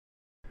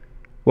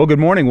Well, good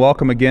morning.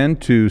 Welcome again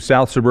to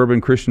South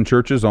Suburban Christian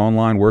Church's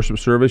online worship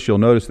service. You'll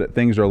notice that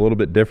things are a little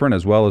bit different,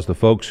 as well as the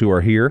folks who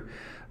are here.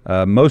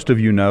 Most of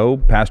you know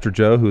Pastor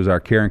Joe, who is our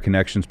Care and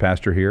Connections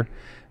pastor here.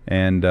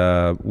 And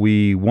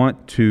we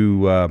want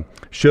to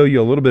show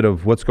you a little bit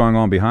of what's going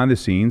on behind the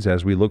scenes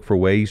as we look for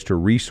ways to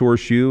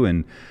resource you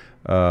and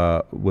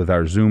with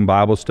our Zoom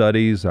Bible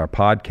studies, our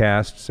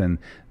podcasts. And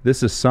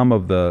this is some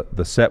of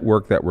the set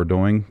work that we're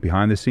doing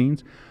behind the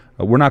scenes.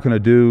 We're not going to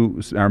do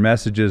our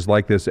messages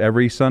like this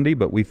every Sunday,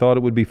 but we thought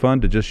it would be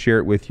fun to just share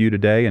it with you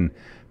today, and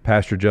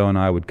Pastor Joe and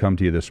I would come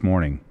to you this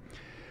morning.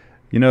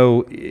 You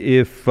know,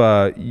 if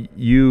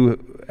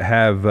you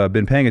have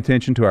been paying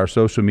attention to our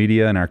social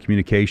media and our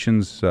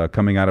communications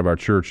coming out of our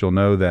church, you'll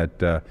know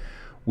that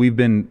we've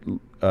been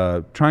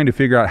trying to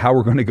figure out how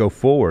we're going to go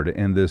forward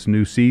in this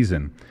new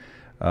season.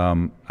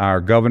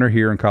 Our governor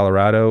here in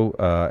Colorado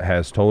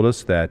has told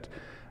us that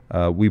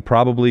we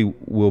probably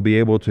will be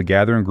able to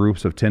gather in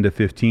groups of 10 to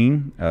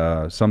 15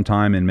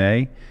 sometime in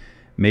May,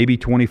 maybe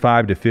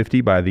 25 to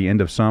 50 by the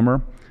end of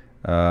summer.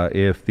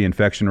 If the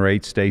infection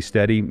rates stay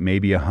steady,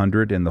 maybe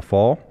 100 in the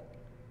fall,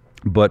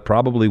 but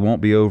probably won't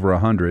be over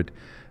 100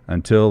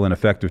 until an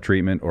effective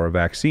treatment or a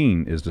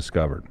vaccine is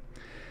discovered.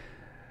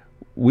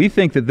 We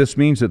think that this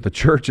means that the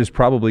church is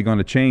probably going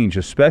to change,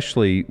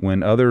 especially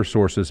when other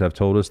sources have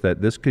told us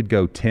that this could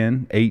go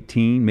 10,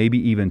 18, maybe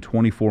even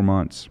 24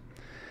 months.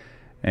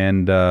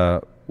 And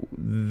go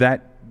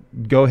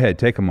ahead,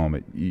 take a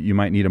moment. You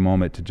might need a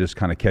moment to just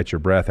kind of catch your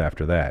breath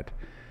after that.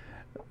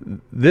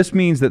 This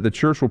means that the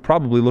church will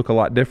probably look a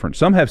lot different.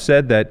 Some have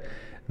said that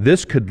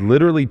this could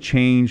literally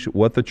change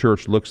what the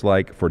church looks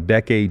like for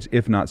decades,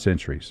 if not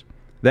centuries.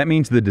 That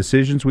means the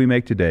decisions we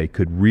make today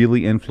could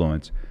really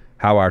influence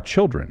how our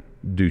children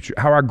do,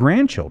 how our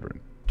grandchildren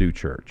do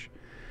church.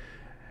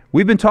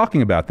 We've been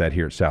talking about that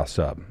here at South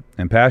Sub,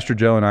 and Pastor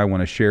Joe and I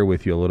want to share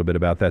with you a little bit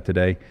about that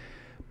today,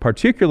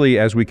 particularly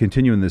as we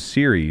continue in this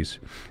series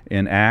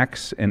in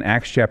Acts and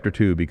Acts chapter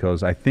 2,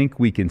 because I think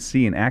we can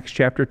see in Acts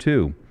chapter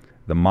 2,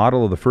 the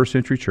model of the first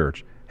century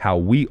church, how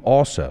we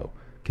also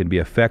can be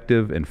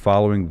effective in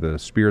following the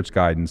Spirit's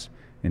guidance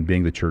in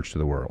being the church to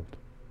the world.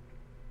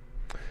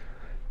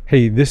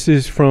 Hey, this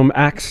is from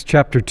Acts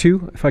chapter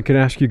 2. If I could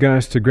ask you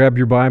guys to grab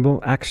your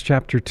Bible, Acts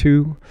chapter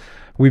 2.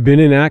 We've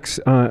been in Acts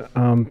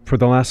for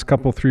the last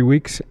 3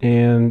 weeks,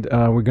 and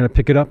we're going to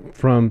pick it up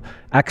from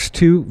Acts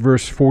 2,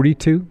 verse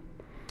 42.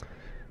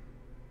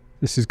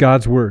 This is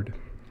God's word.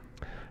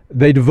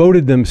 They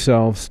devoted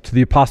themselves to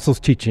the apostles'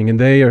 teaching, and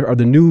they are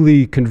the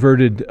newly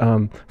converted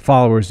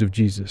followers of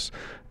Jesus.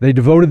 They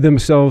devoted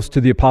themselves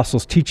to the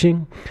apostles'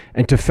 teaching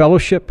and to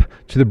fellowship,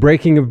 to the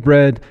breaking of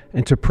bread,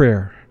 and to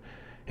prayer.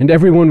 And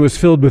everyone was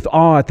filled with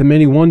awe at the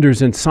many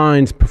wonders and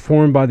signs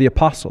performed by the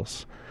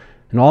apostles.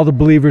 And all the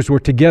believers were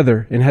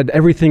together and had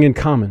everything in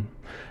common.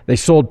 They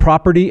sold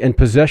property and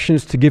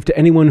possessions to give to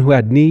anyone who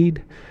had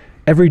need.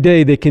 Every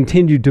day they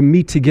continued to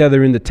meet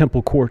together in the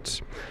temple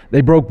courts.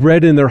 They broke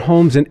bread in their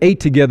homes and ate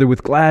together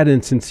with glad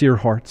and sincere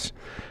hearts,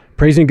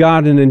 praising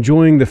God and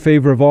enjoying the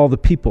favor of all the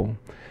people.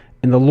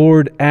 And the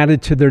Lord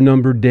added to their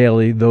number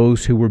daily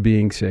those who were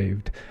being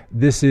saved.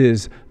 This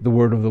is the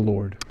word of the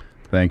Lord.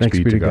 Thanks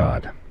be to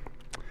God.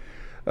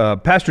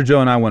 Pastor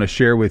Joe and I want to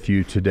share with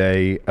you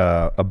today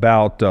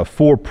about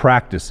 4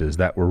 practices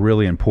that were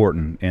really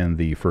important in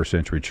the first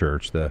century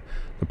church. The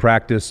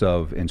practice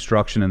of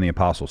instruction in the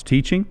apostles'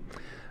 teaching,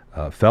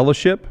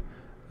 fellowship,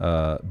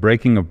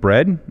 breaking of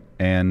bread,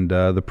 and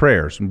the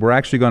prayers. And we're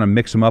actually going to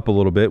mix them up a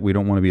little bit. We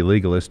don't want to be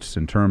legalists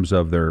in terms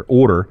of their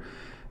order.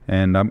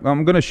 And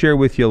I'm going to share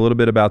with you a little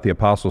bit about the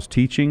apostles'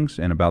 teachings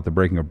and about the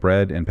breaking of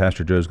bread, and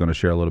Pastor Joe is going to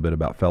share a little bit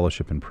about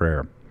fellowship and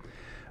prayer.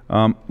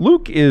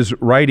 Luke is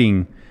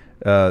writing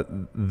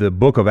the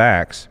book of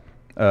Acts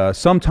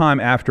sometime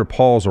after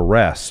Paul's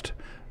arrest,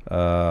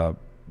 where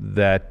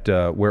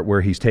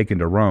he's taken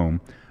to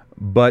Rome,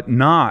 but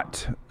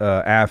not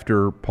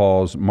after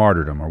Paul's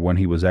martyrdom or when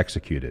he was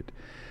executed.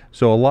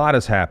 So a lot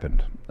has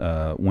happened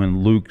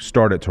when Luke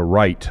started to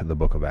write the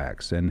book of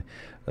Acts. And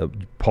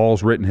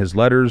Paul's written his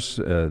letters,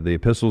 the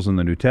epistles in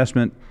the New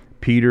Testament.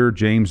 Peter,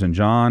 James, and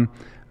John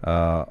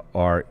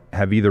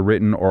have either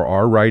written or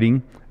are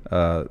writing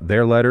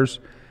their letters.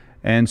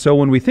 And so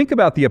when we think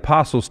about the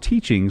apostles'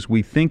 teachings,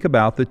 we think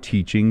about the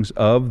teachings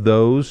of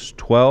those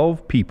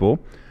 12 people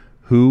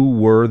who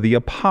were the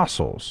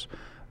apostles.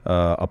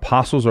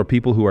 Apostles are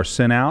people who are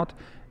sent out.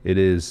 It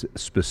is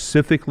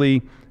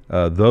specifically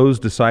those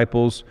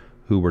disciples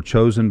who were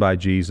chosen by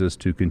Jesus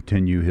to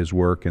continue his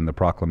work in the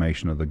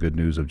proclamation of the good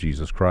news of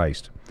Jesus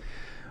Christ.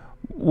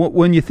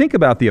 When you think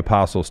about the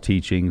apostles'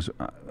 teachings,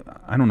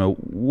 I don't know,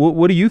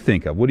 what do you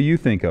think of? What do you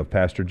think of,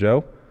 Pastor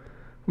Joe?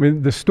 I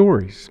mean, the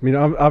stories. I mean,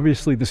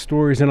 obviously the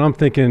stories, and I'm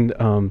thinking,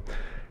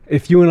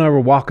 if you and I were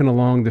walking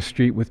along the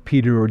street with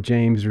Peter or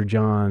James or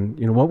John,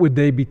 what would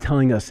they be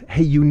telling us?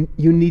 Hey, you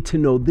need to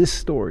know this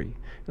story.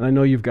 And I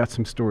know you've got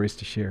some stories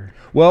to share.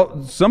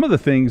 Well, some of the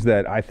things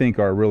that I think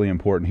are really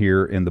important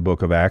here in the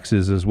book of Acts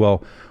is, as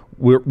well,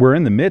 we're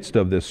in the midst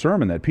of this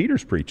sermon that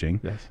Peter's preaching,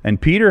 yes. And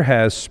Peter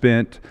has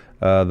spent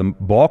the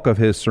bulk of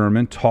his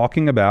sermon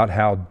talking about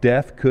how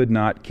death could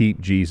not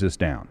keep Jesus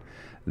down,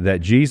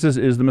 that Jesus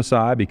is the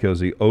Messiah because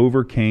he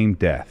overcame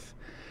death.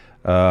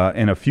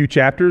 In a few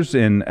chapters,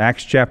 in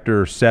Acts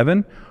chapter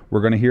 7,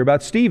 we're going to hear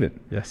about Stephen.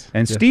 Yes.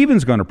 And yes.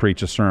 Stephen's going to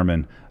preach a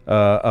sermon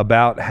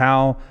about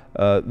how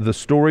the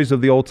stories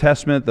of the Old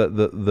Testament,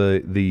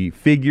 the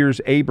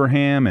figures,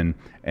 Abraham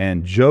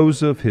and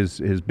Joseph,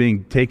 his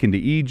being taken to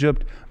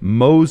Egypt,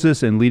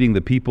 Moses and leading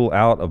the people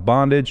out of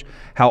bondage,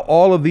 how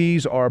all of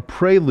these are a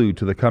prelude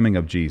to the coming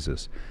of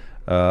Jesus.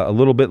 A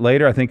little bit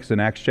later, I think it's in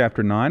Acts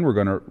chapter 9, we're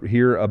going to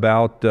hear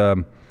about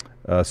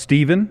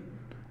Stephen.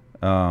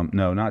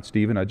 No, not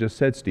Stephen. I just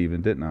said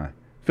Stephen, didn't I?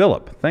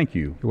 Philip, thank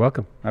you. You're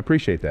welcome. I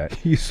appreciate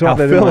that. You saw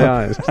that in my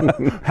eyes.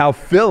 How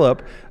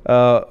Philip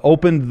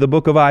opened the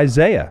book of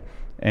Isaiah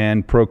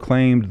and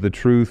proclaimed the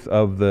truth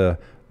of the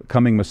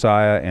coming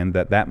Messiah, and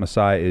that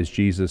Messiah is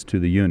Jesus to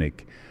the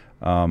eunuch.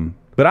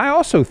 But I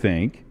also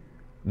think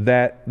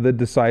that the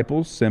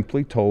disciples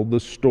simply told the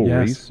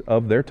stories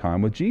of their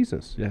time with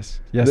Jesus.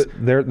 Yes. Yes.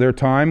 Their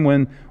time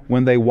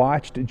when they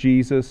watched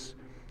Jesus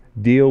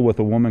deal with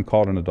a woman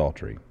caught in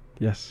adultery.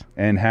 Yes.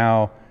 And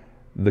how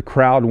the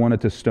crowd wanted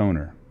to stone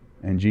her.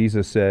 And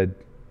Jesus said,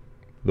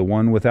 the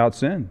one without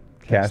sin,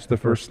 cast the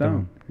first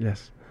stone.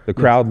 Yes. The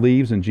crowd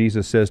leaves, and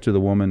Jesus says to the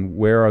woman,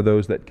 where are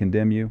those that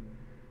condemn you?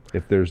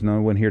 If there's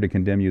no one here to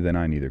condemn you, then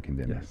I neither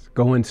condemn you.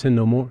 Go and sin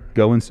no more.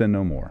 Go and sin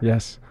no more.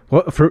 Yes.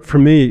 Well, for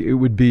me, it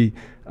would be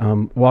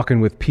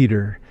walking with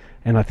Peter.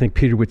 And I think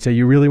Peter would say,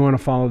 you really want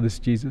to follow this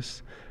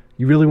Jesus?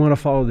 You really want to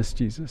follow this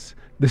Jesus?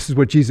 This is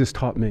what Jesus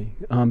taught me.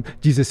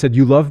 Jesus said,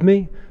 you love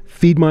me?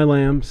 Feed my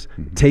lambs,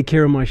 take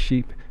care of my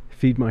sheep,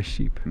 feed my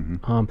sheep.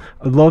 I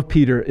love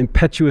Peter,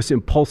 impetuous,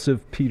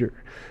 impulsive Peter.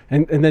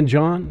 And then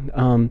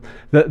John,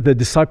 the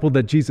disciple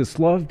that Jesus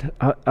loved.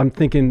 I'm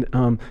thinking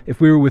if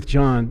we were with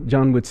John,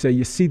 John would say,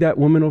 you see that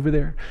woman over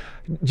there?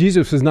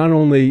 Jesus was not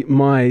only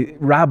my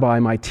rabbi,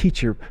 my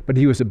teacher, but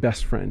he was a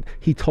best friend.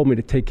 He told me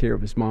to take care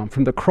of his mom.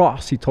 From the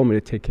cross, he told me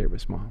to take care of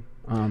his mom.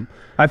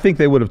 I think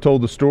they would have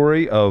told the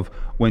story of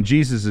when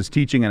Jesus is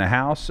teaching in a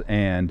house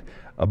and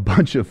a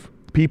bunch of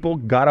people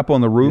got up on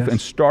the roof and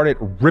started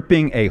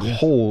ripping a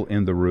hole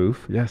in the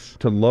roof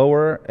to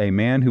lower a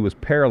man who was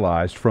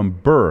paralyzed from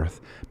birth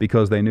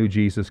because they knew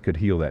Jesus could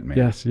heal that man.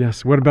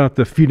 Yes. What about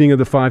the feeding of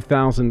the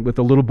 5,000 with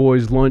the little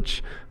boy's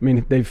lunch? I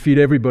mean, they feed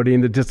everybody,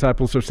 and the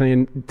disciples are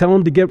saying, tell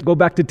them to go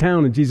back to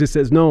town. And Jesus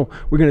says, no,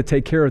 we're going to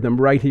take care of them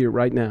right here,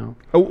 right now.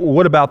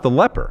 What about the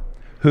leper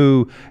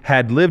who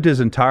had lived his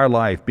entire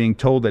life being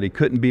told that he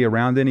couldn't be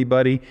around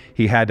anybody?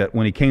 He had to,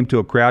 when he came to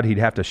a crowd, he'd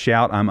have to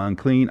shout, I'm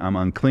unclean, I'm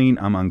unclean,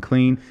 I'm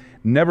unclean.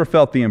 Never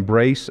felt the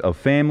embrace of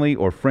family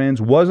or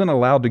friends, wasn't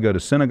allowed to go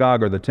to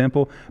synagogue or the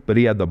temple, but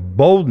he had the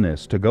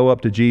boldness to go up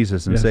to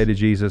Jesus and say to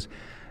Jesus,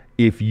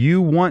 if you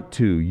want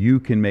to, you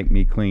can make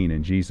me clean.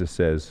 And Jesus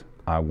says,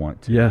 I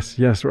want to.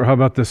 Yes. Or how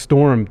about the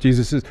storm?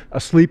 Jesus is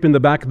asleep in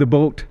the back of the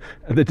boat.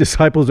 The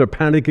disciples are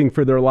panicking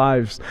for their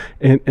lives.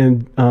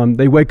 And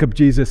they wake up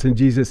Jesus, and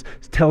Jesus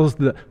tells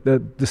the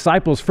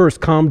disciples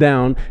first, calm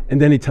down,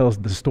 and then he tells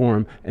the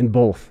storm, and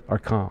both are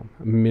calm.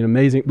 I mean,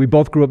 amazing. We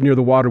both grew up near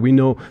the water. We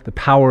know the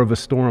power of a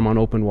storm on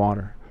open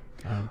water.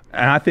 And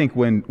I think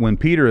when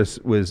Peter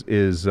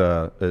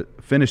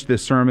finished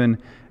this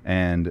sermon,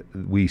 and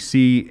we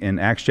see in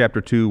Acts chapter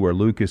 2 where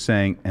Luke is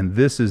saying, and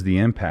this is the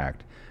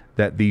impact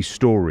that these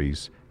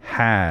stories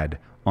had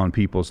on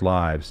people's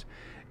lives.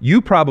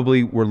 You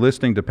probably were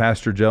listening to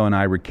Pastor Joe and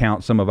I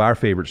recount some of our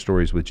favorite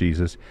stories with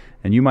Jesus,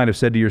 and you might have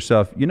said to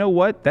yourself, you know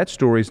what? That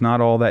story's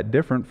not all that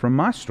different from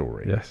my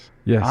story.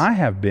 Yes. I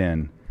have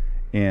been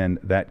in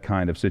that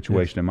kind of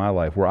situation in my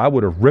life where I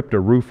would have ripped a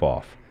roof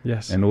off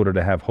in order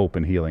to have hope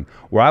and healing,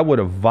 where I would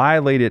have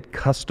violated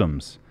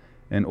customs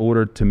in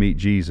order to meet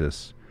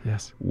Jesus,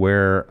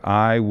 where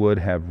I would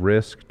have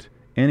risked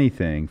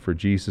anything for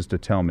Jesus to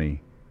tell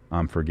me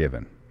I'm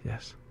forgiven.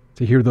 Yes.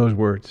 To hear those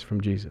words from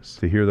Jesus.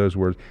 To hear those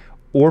words.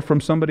 Or from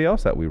somebody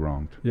else that we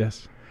wronged.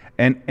 Yes.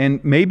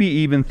 And maybe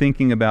even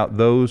thinking about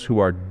those who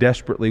are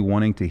desperately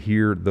wanting to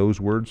hear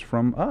those words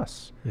from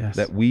us. Yes.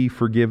 That we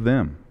forgive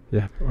them.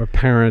 Yeah. Or a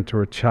parent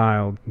or a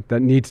child that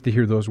needs to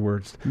hear those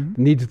words.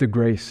 Needs the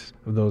grace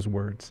of those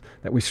words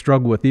that we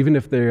struggle with. Even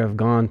if they have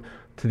gone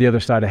to the other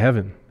side of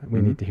heaven,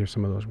 we need to hear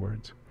some of those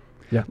words.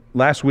 Yeah.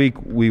 Last week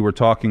we were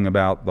talking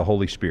about the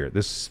Holy Spirit.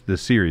 This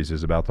series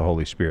is about the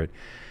Holy Spirit.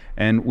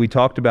 And we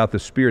talked about the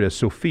Spirit as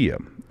Sophia,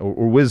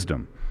 or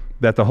wisdom,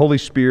 that the Holy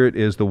Spirit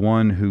is the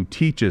one who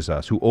teaches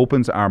us, who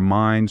opens our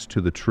minds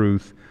to the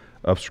truth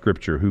of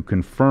Scripture, who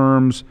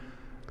confirms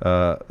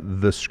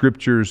the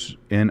Scriptures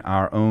in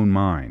our own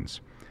minds.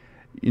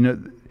 You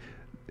know,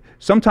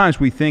 sometimes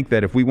we think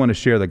that if we want to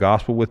share the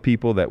gospel with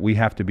people, that we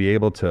have to be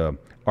able to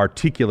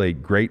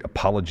articulate great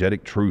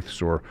apologetic truths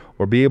or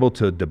be able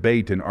to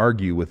debate and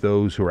argue with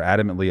those who are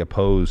adamantly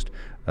opposed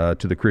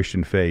to the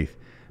Christian faith.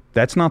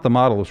 That's not the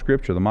model of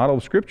Scripture. The model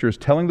of Scripture is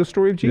telling the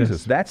story of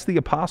Jesus. That's the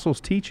apostles'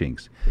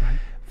 teachings.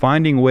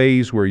 Finding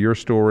ways where your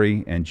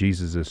story and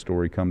Jesus'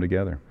 story come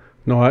together.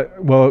 No,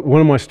 well, one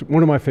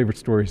of my favorite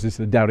stories is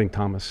the Doubting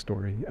Thomas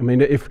story. I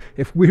mean,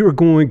 if we were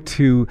going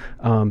to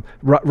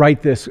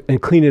write this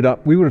and clean it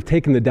up, we would have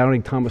taken the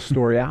Doubting Thomas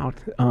story out.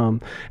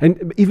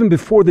 And even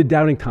before the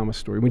Doubting Thomas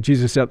story,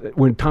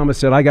 when Thomas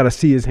said, "I got to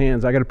see his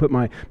hands, I got to put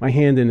my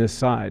hand in his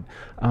side,"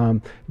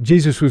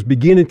 Jesus was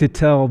beginning to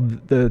tell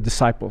the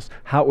disciples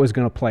how it was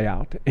going to play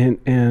out. And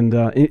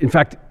in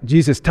fact,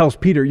 Jesus tells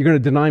Peter, "You're going to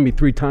deny me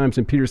 3 times,"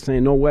 and Peter's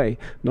saying, "No way,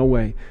 no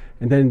way."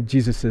 And then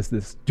Jesus says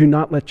this, "Do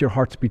not let your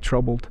hearts be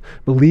troubled.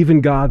 Believe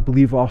in God,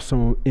 believe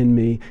also in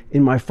me.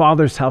 In my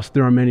Father's house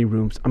there are many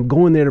rooms. I'm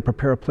going there to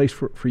prepare a place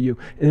for you.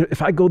 And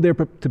if I go there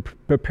to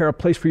prepare a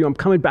place for you, I'm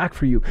coming back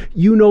for you.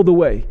 You know the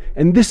way."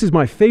 And this is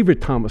my favorite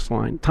Thomas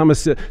line.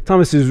 Thomas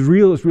is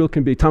real as real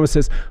can be. Thomas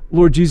says,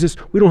 "Lord Jesus,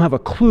 we don't have a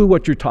clue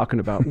what you're talking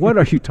about. What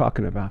are you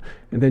talking about?"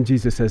 And then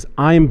Jesus says,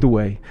 "I am the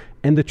way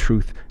and the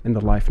truth and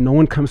the life. No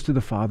one comes to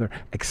the Father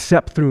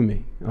except through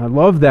me." And I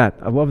love that.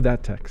 I love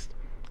that text.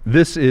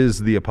 This is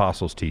the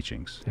apostles'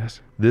 teachings.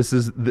 Yes. This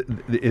is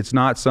it's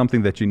not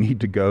something that you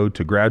need to go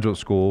to graduate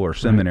school or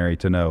seminary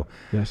to know.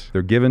 Yes.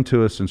 They're given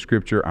to us in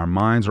Scripture. Our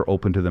minds are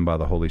open to them by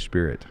the Holy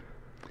Spirit.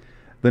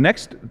 The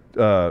next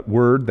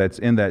word that's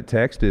in that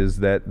text is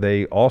that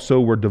they also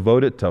were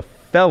devoted to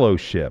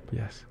fellowship.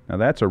 Yes. Now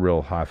that's a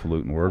real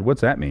highfalutin word.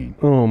 What's that mean?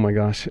 Oh my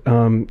gosh.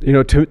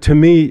 To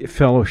me,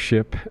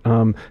 fellowship,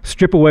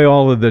 strip away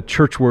all of the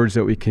church words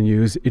that we can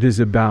use. It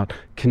is about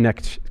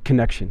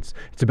connections.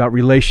 It's about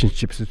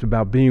relationships. It's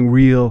about being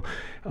real.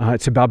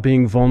 It's about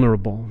being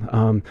vulnerable.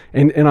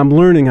 And I'm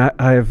learning,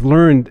 I have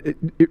learned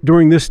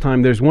during this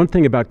time, there's one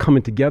thing about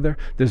coming together.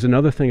 There's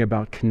another thing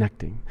about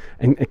connecting.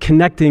 And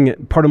connecting,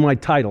 part of my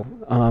title,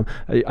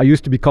 I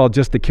used to be called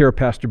just the Care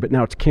Pastor, but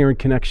now it's Care and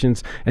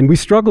Connections. And we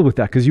struggled with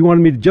that because you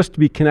wanted me to just to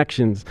be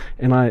connections.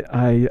 And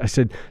I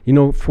said,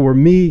 for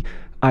me,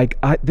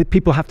 the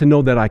people have to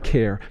know that I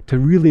care to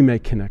really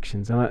make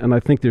connections. And I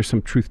think there's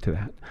some truth to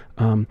that.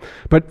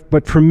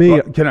 But for me...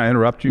 Well, can I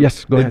interrupt you?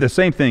 Yes, go ahead. The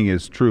same thing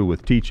is true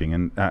with teaching.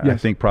 And I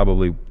think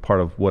probably part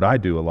of what I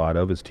do a lot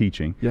of is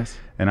teaching. Yes.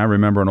 And I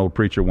remember an old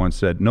preacher once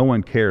said, "No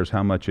one cares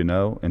how much you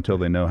know until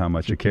they know how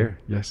much you care."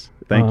 Yes.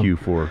 Thank you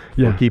for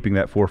keeping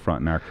that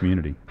forefront in our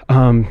community.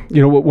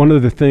 One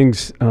of the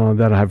things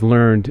that I've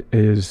learned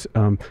is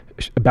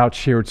about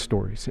shared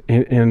stories.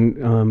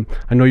 And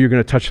I know you're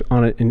going to touch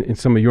on it in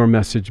some of your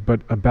message,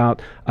 but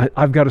about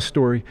I've got a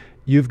story,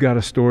 you've got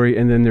a story,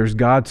 and then there's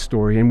God's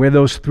story. And where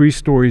those 3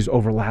 stories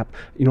overlap,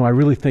 I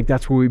really think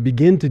that's where we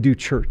begin to do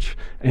church.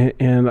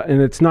 And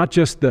it's not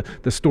just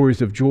the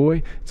stories of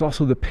joy; it's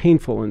also the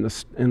painful and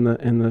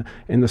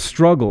the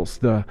struggles.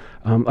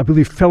 I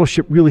believe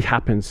fellowship really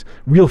happens,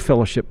 real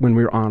fellowship, when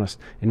we're honest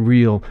and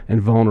real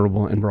and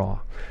vulnerable and raw.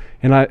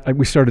 And as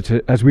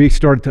we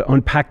started to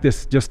unpack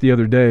this just the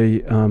other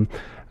day,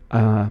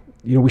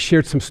 we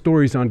shared some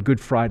stories on Good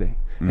Friday.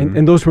 Mm-hmm.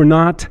 And those were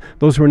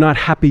not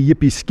happy,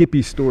 yippee,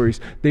 skippy stories.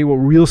 They were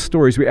real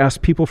stories. We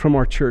asked people from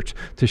our church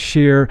to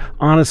share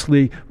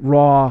honestly,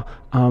 raw,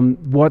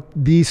 what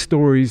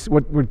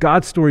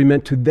God's story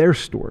meant to their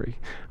story.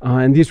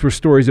 And these were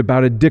stories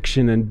about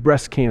addiction and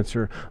breast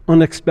cancer,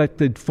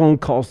 unexpected phone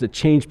calls that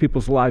change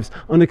people's lives,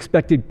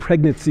 unexpected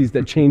pregnancies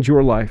that change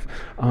your life,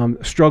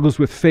 struggles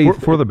with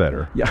faith. For the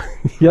better. Yeah.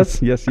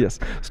 Yes.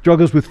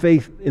 Struggles with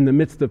faith in the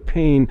midst of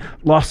pain,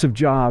 loss of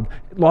job,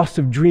 loss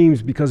of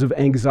dreams because of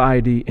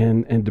anxiety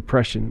and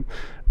depression.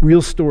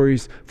 Real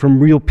stories from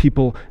real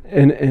people,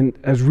 and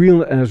as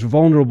real and as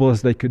vulnerable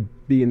as they could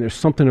be. And there's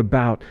something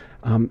about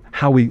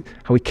how we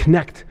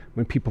connect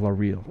when people are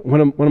real.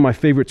 One of my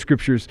favorite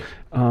scriptures,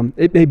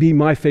 it may be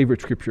my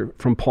favorite scripture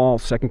from Paul,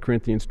 2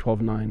 Corinthians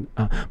 12:9.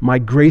 My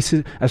grace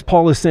is, as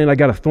Paul is saying, I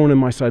got a thorn in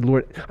my side.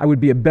 Lord, I would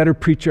be a better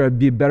preacher, I'd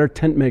be a better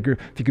tent maker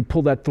if you could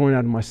pull that thorn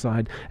out of my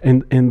side.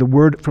 And the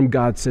word from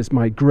God says,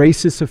 my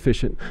grace is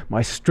sufficient.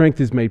 My strength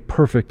is made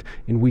perfect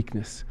in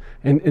weakness.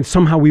 And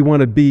somehow we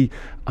want to be,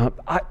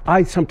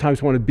 I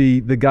sometimes want to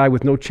be the guy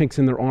with no chinks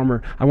in their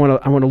armor. I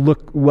want to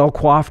look well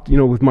coiffed,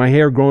 with my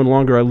hair growing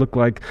longer. I look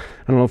like,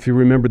 I don't know if you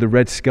remember the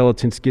Red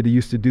Skeleton skit. He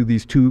used to do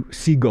these 2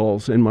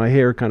 seagulls, and my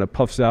hair kind of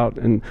puffs out.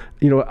 And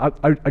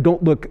I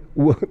don't look,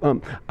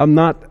 I'm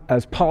not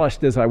as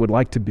polished as I would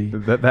like to be.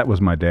 That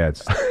was my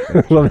dad's.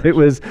 Well,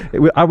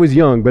 I was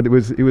young, but it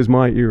was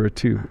my era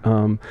too.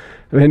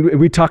 And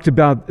we talked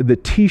about the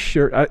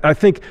T-shirt. I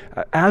think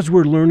as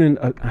we're learning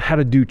how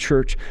to do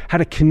church, how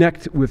to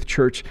connect with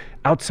church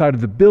outside of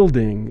the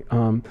building,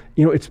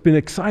 it's been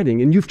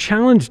exciting. And you've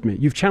challenged me.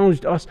 You've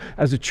challenged us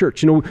as a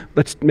church.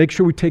 Let's make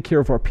sure we take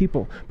care of our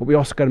people, but we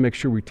also got to make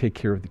sure we take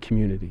care of the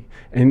community.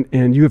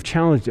 And you have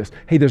challenged us.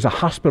 Hey, there's a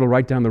hospital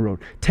right down the road.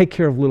 Take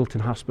care of Littleton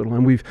Hospital.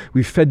 And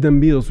we've fed them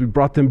meals. We've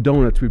brought them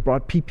donuts. We've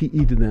brought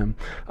PPE to them.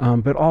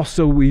 But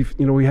also we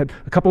had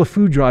a couple of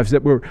food drives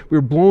that we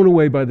were blown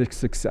away by the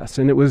success.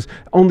 And it was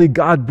only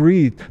God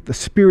breathed, the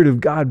Spirit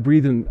of God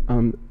breathing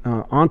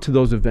onto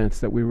those events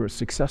that we were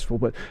successful.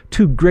 But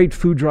 2 great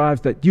food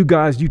drives that you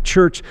guys, you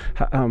church,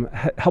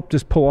 helped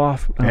us pull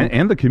off.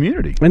 And the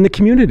community. And the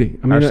community.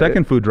 I mean, our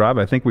second food drive,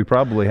 I think we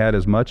probably had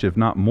as much, if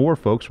not more,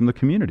 folks from the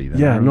community than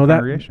yeah, our no,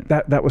 congregation.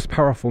 that was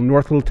powerful.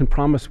 North Littleton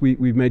Promise,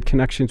 we've made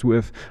connections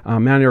with.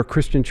 Mount Air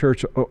Christian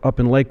Church up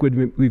in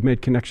Lakewood, we've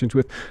made connections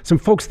with. Some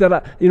folks that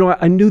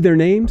I knew their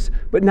names,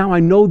 but now I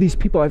know these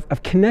people.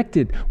 I've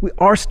connected.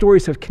 Our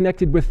stories have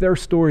connected with their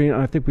story,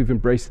 and I think we've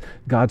embraced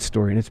God's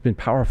story, and it's been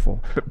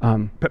powerful.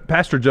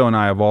 Pastor Joe and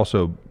I have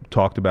also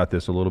talked about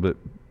this a little bit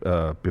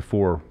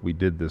before we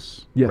did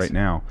this right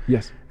now.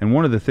 Yes. And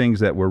one of the things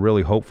that we're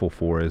really hopeful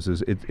for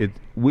is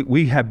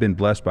we have been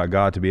blessed by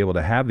God to be able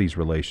to have these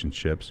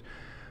relationships.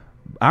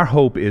 Our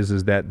hope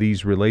is that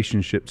these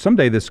relationships,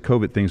 someday this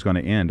COVID thing's going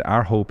to end.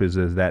 Our hope is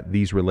that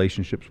these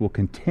relationships will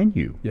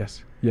continue.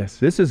 Yes. Yes.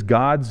 This is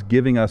God's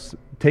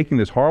taking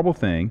this horrible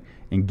thing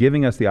and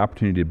giving us the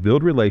opportunity to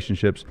build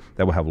relationships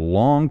that will have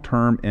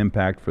long-term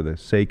impact for the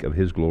sake of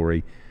His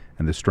glory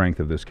and the strength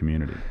of this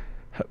community.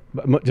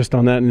 Just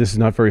on that, and this is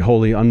not very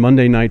holy, on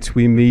Monday nights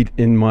we meet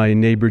in my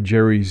neighbor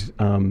Jerry's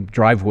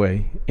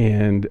driveway,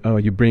 and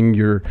you bring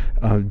your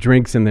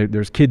drinks, and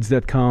there's kids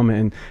that come,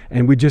 and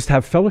we just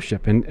have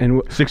fellowship.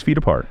 And 6 feet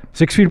apart.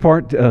 6 feet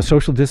apart,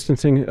 social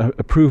distancing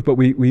approved, but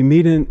we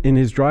meet in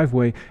his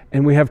driveway,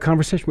 and we have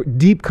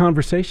deep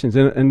conversations.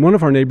 And one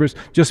of our neighbors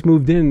just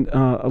moved in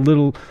a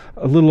little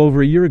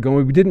over a year ago,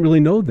 and we didn't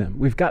really know them.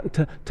 We've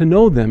gotten to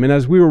know them. And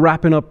as we were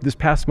wrapping up this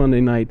past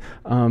Monday night,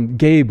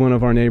 Gabe, one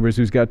of our neighbors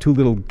who's got 2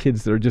 little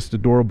kids that are just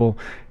adorable,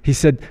 he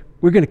said,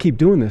 we're going to keep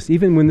doing this.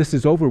 Even when this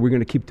is over, we're going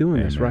to keep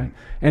doing this, right?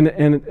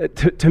 And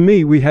to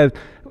me, we had,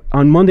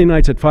 on Monday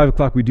nights at 5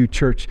 o'clock, we do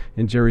church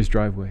in Jerry's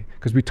driveway,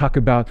 because we talk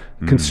about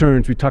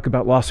concerns, we talk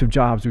about loss of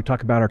jobs, we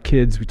talk about our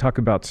kids, we talk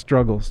about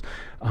struggles.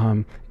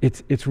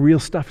 It's real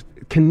stuff,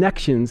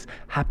 connections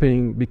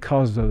happening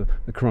because of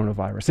the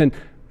coronavirus. And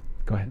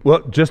go ahead.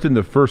 Well, just in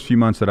the first few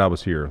months that I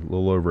was here, a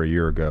little over a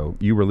year ago,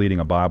 you were leading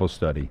a Bible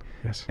study.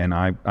 Yes. And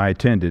I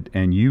attended,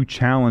 and you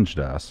challenged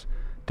us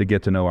to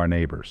get to know our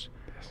neighbors.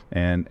 Yes.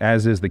 And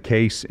as is the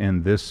case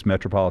in this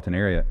metropolitan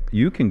area,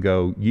 you can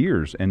go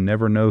years and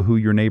never know who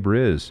your neighbor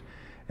is.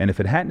 And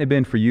if it hadn't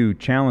been for you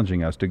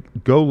challenging us to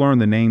go learn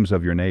the names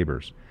of your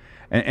neighbors.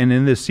 And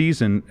in this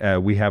season,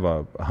 we have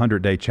a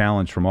 100-day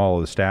challenge from all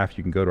of the staff.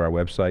 You can go to our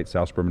website,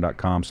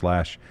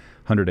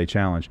 southsuburban.com/100-day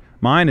challenge.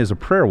 Mine is a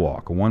prayer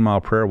walk, a 1-mile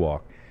prayer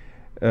walk,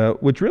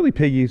 which really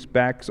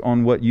piggybacks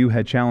on what you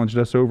had challenged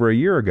us over a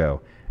year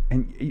ago.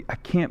 And I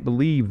can't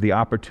believe the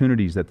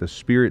opportunities that the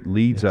Spirit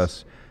leads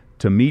us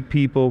to meet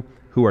people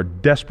who are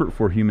desperate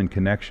for human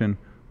connection,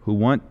 who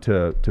want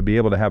to be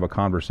able to have a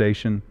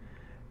conversation,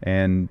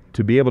 and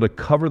to be able to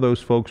cover those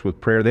folks with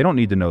prayer. They don't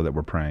need to know that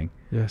we're praying.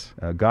 Yes.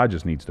 God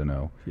just needs to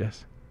know.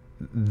 Yes.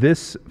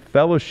 This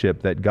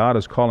fellowship that God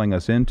is calling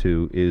us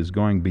into is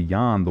going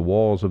beyond the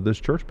walls of this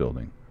church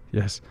building.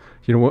 Yes.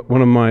 You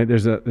know,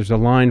 there's a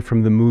line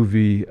from the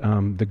movie,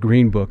 The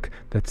Green Book,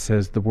 that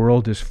says, the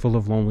world is full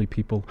of lonely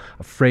people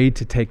afraid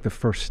to take the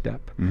first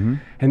step. Mm-hmm.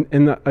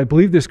 And I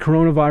believe this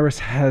coronavirus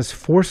has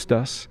forced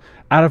us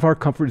out of our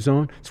comfort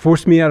zone. It's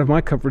forced me out of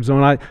my comfort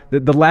zone.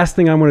 The last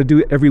thing I want to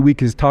do every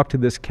week is talk to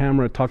this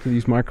camera, talk to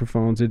these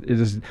microphones. It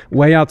is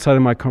way outside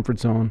of my comfort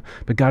zone.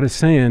 But God is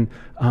saying,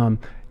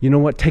 you know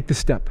what, take the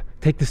step.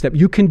 Take the step.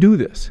 You can do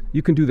this.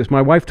 You can do this.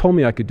 My wife told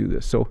me I could do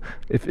this. So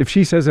if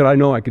she says it, I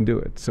know I can do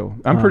it. So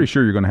I'm pretty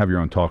sure you're going to have your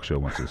own talk show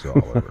once it's all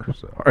over.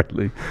 So.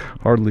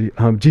 Hardly.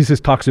 Jesus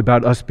talks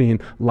about us being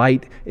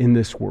light in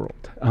this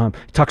world.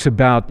 He talks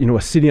about,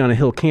 a city on a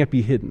hill can't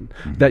be hidden.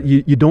 Mm-hmm. That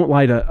you don't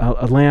light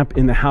a lamp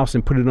in the house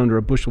and put it under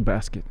a bushel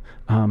basket.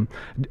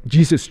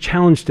 Jesus'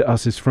 challenge to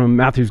us is from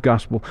Matthew's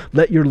Gospel.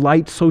 Let your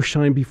light so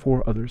shine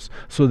before others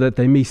so that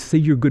they may see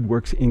your good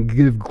works and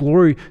give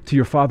glory to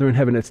your Father in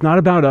heaven. It's not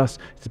about us.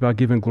 It's about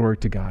giving glory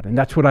to God. And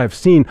that's what I've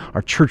seen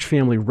our church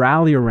family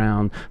rally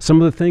around.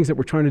 Some of the things that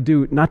we're trying to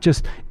do, not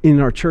just in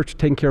our church,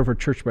 taking care of our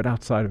church, but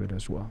outside of it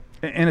as well.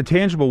 And a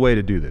tangible way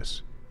to do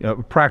this. A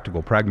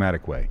practical,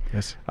 pragmatic way.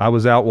 Yes. I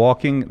was out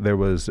walking. There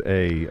was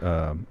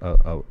a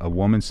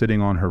woman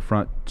sitting on her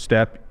front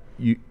step.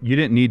 You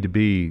didn't need to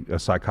be a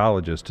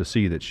psychologist to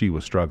see that she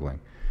was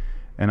struggling.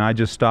 And I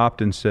just stopped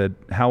and said,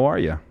 how are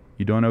you?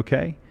 You doing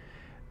okay?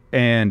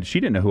 And she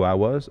didn't know who I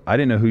was. I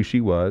didn't know who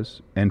she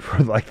was. And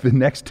for like the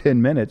next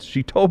 10 minutes,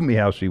 she told me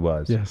how she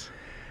was. Yes.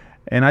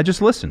 And I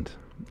just listened.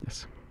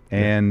 Yes.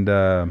 And,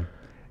 I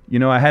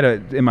had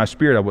in my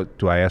spirit,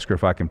 do I ask her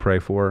if I can pray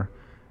for her?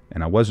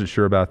 And I wasn't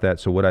sure about that.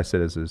 So what I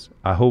said is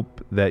I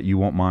hope that you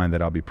won't mind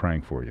that I'll be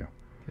praying for you.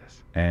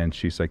 Yes. And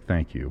she's like,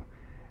 thank you.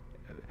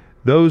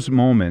 Those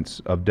moments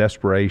of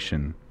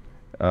desperation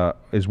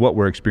is what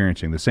we're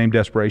experiencing. The same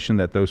desperation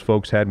that those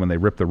folks had when they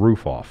ripped the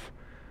roof off,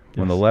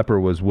 when the leper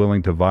was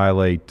willing to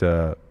violate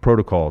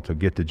protocol to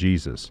get to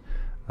Jesus.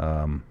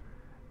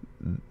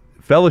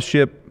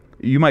 Fellowship,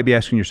 you might be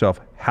asking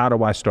yourself, how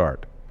do I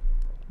start?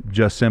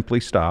 Just simply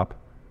stop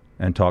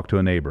and talk to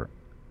a neighbor.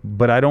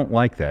 But I don't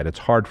like that. It's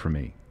hard for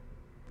me.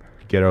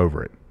 Get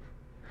over it.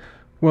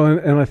 Well,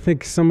 and I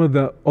think some of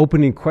the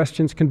opening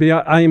questions can be,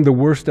 I am the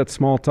worst at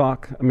small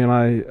talk. I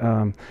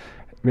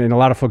mean, a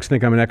lot of folks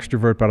think I'm an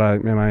extrovert, but I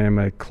am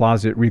a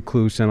closet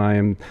recluse, and I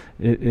am,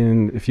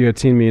 if you had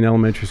seen me in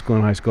elementary school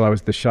and high school, I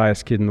was the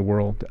shyest kid in the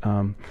world.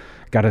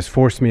 God has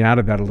forced me out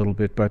of that a little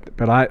bit, but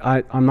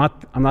I'm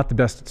not the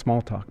best at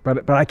small talk.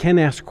 But I can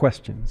ask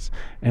questions,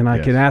 and I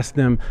can ask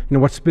them,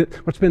 what's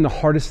been the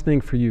hardest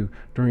thing for you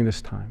during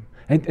this time,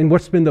 and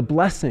what's been the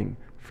blessing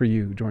for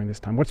you during this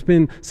time? What's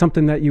been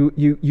something that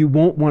you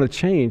won't want to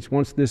change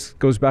once this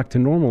goes back to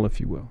normal, if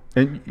you will?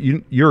 And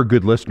you're a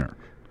good listener.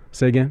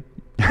 Say again?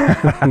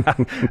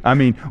 I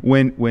mean,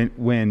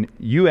 when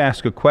you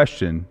ask a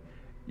question,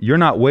 you're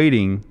not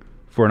waiting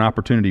for an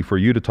opportunity for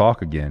you to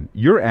talk again.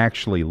 You're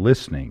actually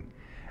listening.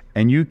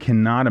 And you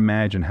cannot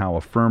imagine how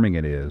affirming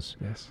it is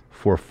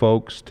for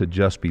folks to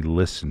just be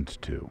listened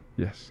to.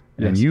 Yes.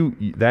 And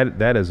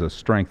that is a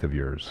strength of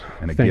yours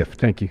and a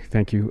gift. Thank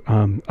you.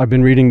 I've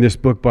been reading this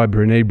book by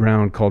Brené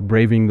Brown called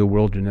Braving the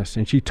Wilderness,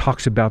 and she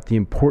talks about the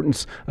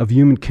importance of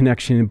human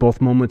connection in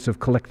both moments of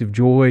collective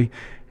joy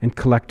and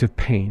collective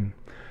pain.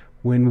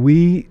 When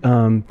we,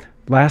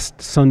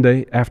 last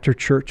Sunday after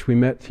church, we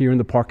met here in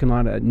the parking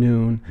lot at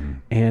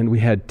noon, and we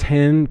had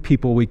 10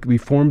 people. We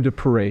formed a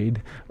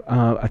parade.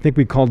 I think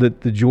we called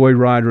it the Joy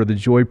Ride or the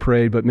Joy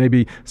Parade, but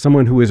maybe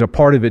someone who is a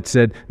part of it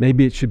said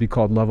maybe it should be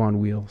called Love on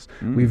Wheels.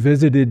 We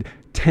visited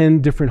 10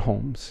 different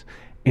homes.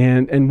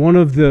 And one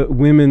of the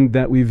women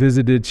that we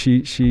visited,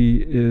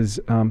 she is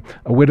a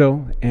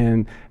widow,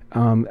 and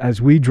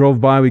as we drove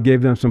by, we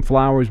gave them some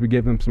flowers, we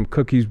gave them some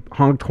cookies,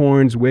 honked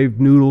horns,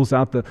 waved noodles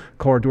out the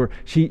corridor.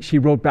 She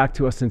wrote back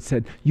to us and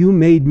said, "You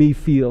made me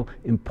feel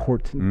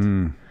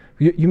important.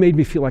 You made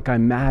me feel like I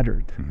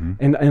mattered."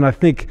 And I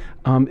think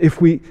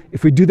if we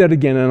do that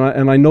again,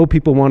 and I know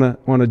people want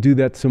to do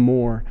that some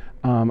more,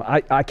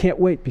 I can't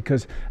wait,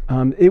 because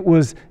it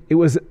was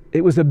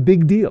a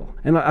big deal.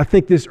 And I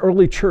think this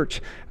early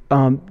church,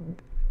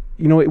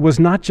 it was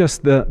not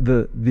just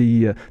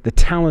the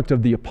talent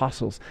of the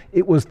apostles.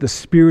 It was the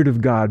Spirit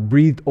of God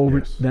breathed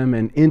over them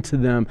and into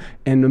them,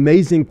 and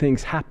amazing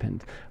things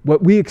happened.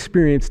 What we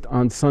experienced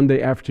on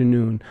Sunday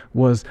afternoon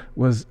was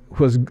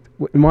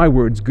in my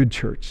words, good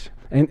church.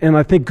 And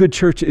I think good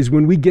church is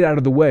when we get out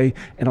of the way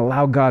and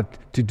allow God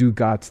to do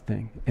God's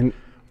thing. And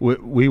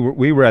we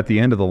were at the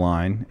end of the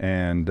line,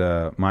 and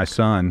my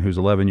son, who's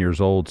 11 years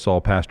old, saw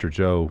Pastor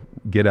Joe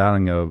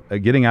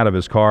getting out of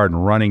his car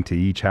and running to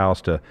each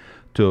house to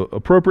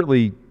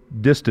appropriately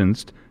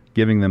distanced,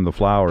 giving them the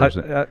flowers.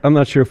 I'm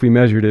not sure if we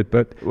measured it,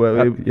 but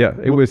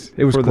it was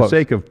for close. The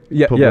sake of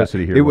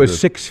publicity here. It was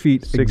 6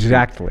 feet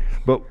exactly.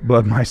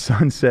 But my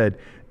son said,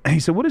 he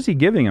said, "What is he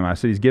giving him?" I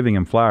said, "He's giving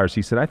him flowers."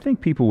 He said, "I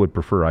think people would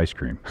prefer ice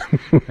cream."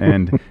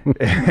 and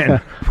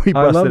we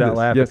busted out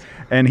laughing. Yes.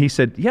 And he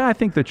said, "Yeah, I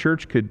think the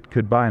church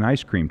could buy an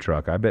ice cream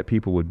truck. I bet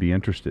people would be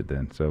interested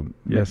then." So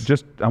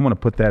I want to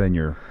put that in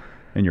your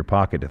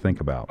pocket to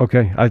think about.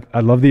 Okay, I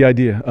love the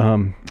idea.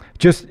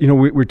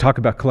 We talk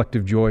about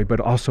collective joy, but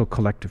also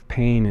collective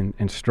pain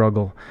and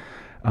struggle.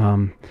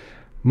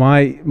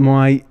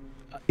 My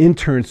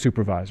intern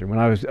supervisor, when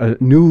I was a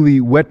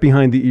newly wet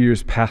behind the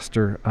ears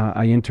pastor,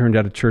 I interned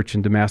at a church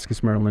in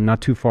Damascus, Maryland,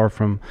 not too far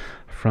from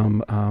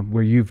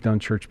where you've done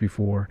church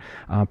before.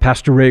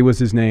 Pastor Ray was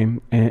his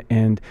name,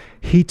 and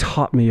he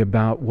taught me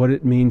about what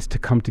it means to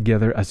come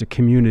together as a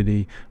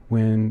community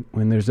when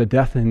there's a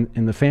death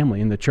in the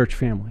family, in the church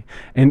family.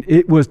 And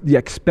it was the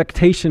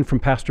expectation from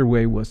Pastor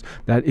Ray was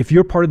that if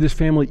you're part of this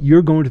family,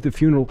 you're going to the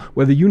funeral,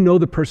 whether you know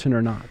the person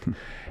or not.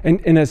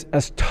 And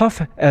as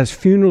tough as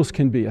funerals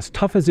can be, as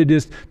tough as it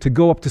is to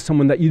go up to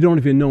someone that you don't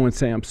even know and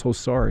say, "I'm so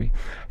sorry,"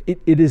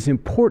 it is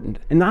important,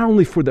 and not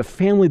only for the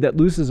family that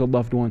loses a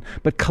loved one,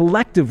 but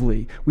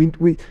collectively,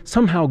 we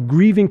somehow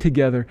grieving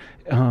together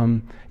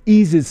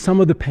eases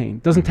some of the pain.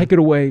 Doesn't take it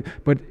away,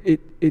 but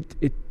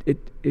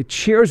it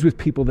shares with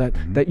people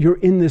that you're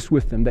in this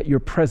with them, that you're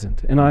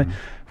present. And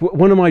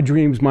one of my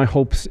dreams, my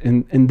hopes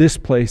in this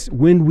place,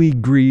 when we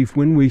grieve,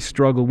 when we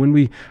struggle, when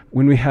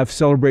we have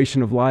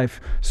celebration of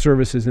life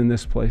services in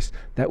this place,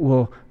 that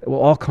will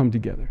all come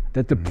together.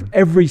 That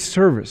every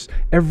service,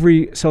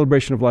 every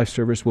celebration of life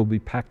service will be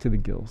packed to the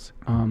gills.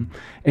 And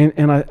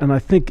I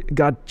think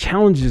God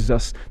challenges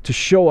us to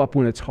show up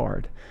when it's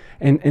hard.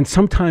 And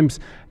sometimes,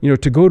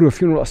 to go to a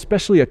funeral,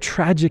 especially a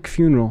tragic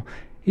funeral,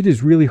 it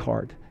is really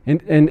hard.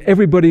 And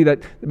everybody that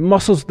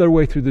muscles their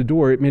way through the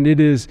door, it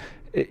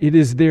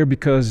is there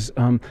because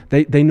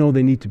they know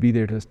they need to be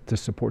there to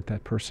support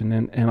that person.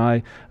 And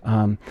I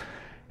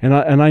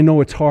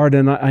know it's hard,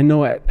 and I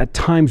know at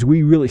times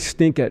we really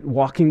stink at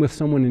walking with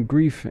someone in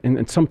grief,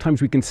 and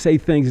sometimes we can say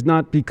things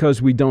not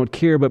because we don't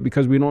care, but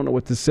because we don't know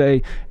what to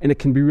say, and it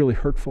can be really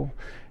hurtful.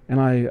 And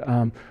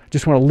I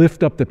just want to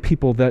lift up the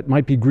people that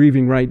might be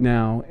grieving right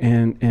now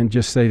and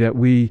just say that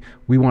we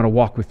want to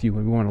walk with you,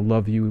 and we want to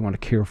love you, we want to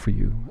care for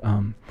you.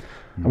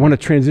 I want to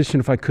transition,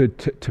 if I could,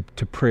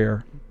 to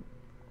prayer.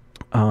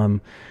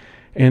 And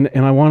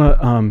I want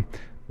to,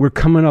 we're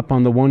coming up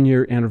on the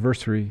 1-year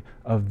anniversary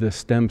of the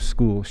STEM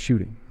school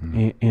shooting.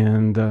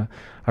 And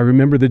I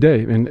remember the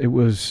day, and it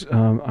was,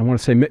 I want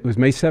to say it was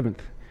May 7th.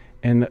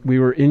 And we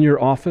were in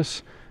your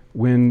office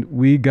when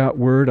we got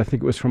word, I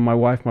think it was from my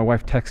wife. My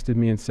wife texted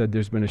me and said,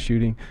 there's been a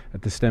shooting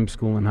at the STEM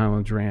school in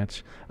Highlands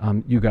Ranch.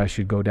 You guys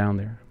should go down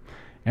there.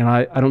 And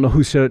I don't know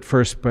who said it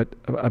first, but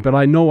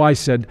I know I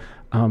said,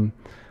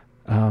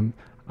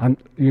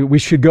 we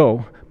should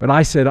go. But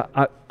I said,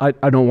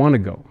 I don't want to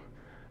go.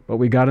 But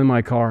we got in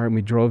my car and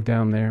we drove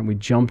down there and we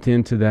jumped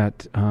into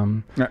that.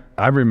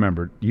 I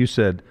remember you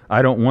said,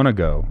 I don't want to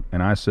go.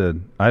 And I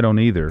said, I don't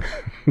either.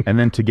 And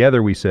then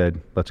together we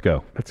said, let's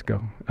go. Let's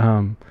go.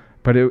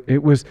 But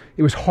it was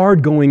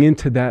hard going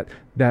into that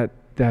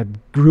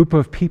group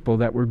of people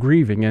that were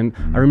grieving. And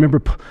I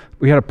remember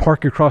we had to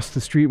park across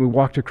the street. We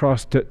walked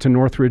across to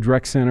Northridge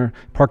Rec Center,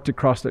 parked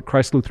across at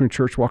Christ Lutheran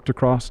Church, walked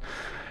across.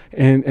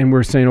 And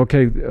we're saying,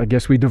 okay, I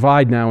guess we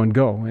divide now and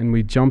go. And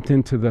we jumped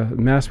into the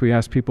mess. We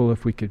asked people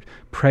if we could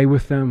pray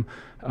with them.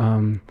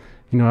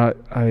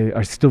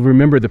 I still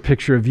remember the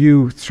picture of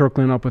you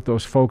circling up with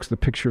those folks, the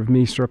picture of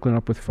me circling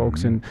up with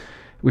folks. And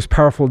it was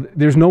powerful.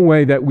 There's no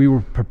way that we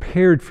were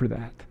prepared for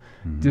that.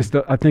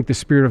 I think the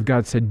Spirit of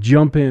God said,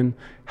 jump in,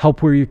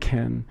 help where you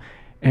can.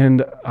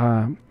 And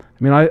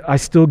I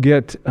still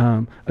get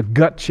a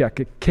gut check,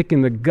 a kick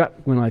in the gut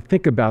when I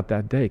think about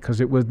that day, because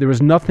there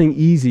was nothing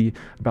easy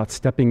about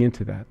stepping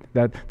into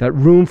that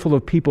room full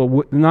of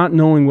people, not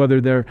knowing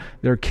whether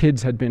their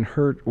kids had been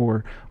hurt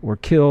or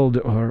killed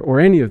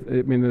or any of.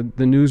 I mean,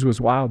 the news was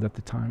wild at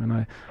the time, and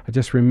I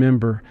just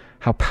remember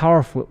how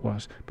powerful it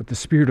was. But the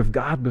Spirit of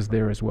God was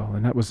there as well,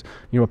 and that was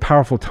a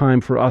powerful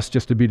time for us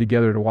just to be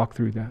together to walk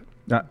through that.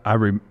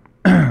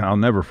 I'll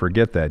never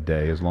forget that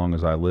day as long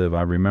as I live.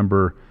 I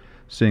remember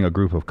seeing a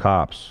group of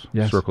cops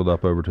circled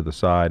up over to the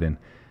side, and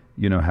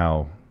you know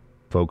how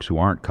folks who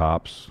aren't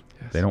cops,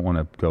 they don't want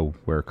to go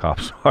where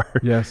cops are.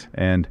 Yes.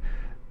 And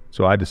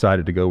so I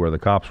decided to go where the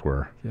cops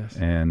were. Yes.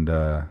 And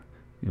a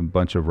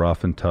bunch of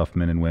rough and tough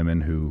men and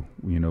women who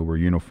were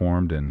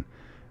uniformed and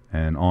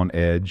on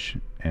edge.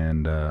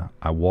 And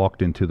I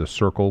walked into the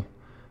circle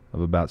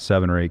of about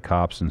 7 or 8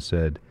 cops and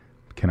said,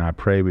 "Can I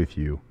pray with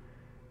you?"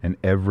 And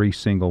every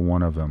single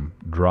one of them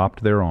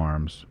dropped their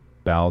arms,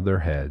 bowed their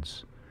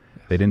heads.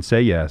 They didn't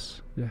say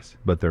yes,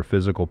 but their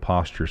physical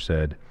posture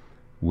said,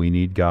 we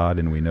need God,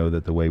 and we know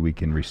that the way we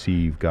can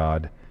receive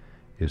God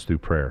is through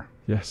prayer.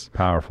 Yes.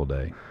 Powerful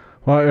day.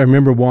 Well, I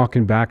remember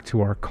walking back to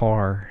our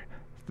car,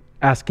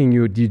 asking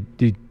you, do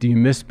you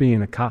miss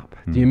being a cop?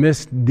 Do you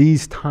miss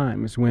these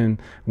times when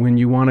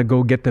you want to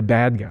go get the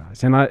bad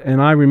guys? And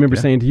I remember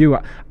saying to you,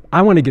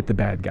 I want to get the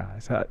bad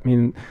guys. I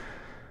mean,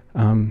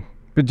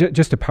 but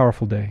just a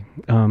powerful day.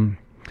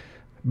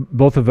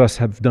 Both of us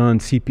have done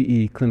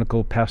CPE,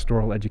 clinical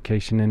pastoral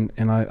education,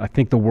 and I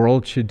think the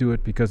world should do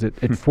it because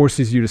it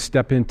forces you to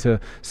step into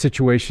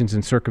situations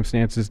and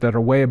circumstances that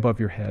are way above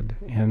your head.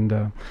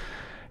 And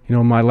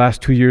my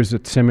last 2 years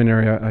at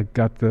seminary, I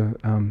got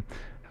the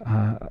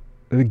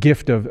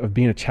gift of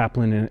being a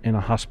chaplain in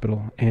a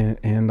hospital.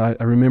 And I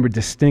remember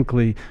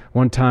distinctly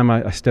one time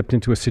I stepped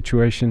into a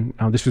situation.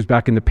 This was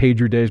back in the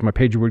pager days. My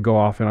pager would go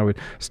off and I would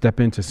step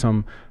into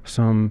some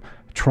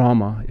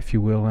trauma, if you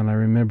will. And I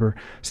remember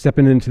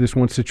stepping into this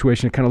one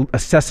situation, kind of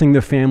assessing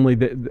the family,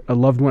 that a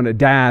loved one, a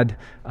dad,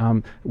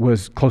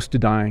 was close to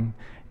dying.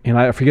 And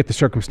I forget the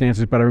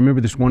circumstances, but I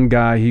remember this one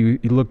guy, he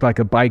looked like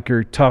a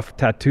biker, tough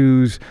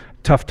tattoos,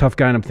 tough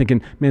guy. And I'm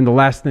thinking, man, the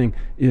last thing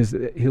is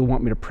he'll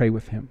want me to pray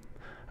with him.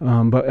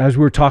 But as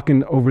we were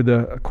talking over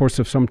the course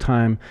of some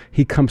time,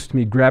 he comes to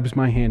me, grabs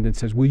my hand and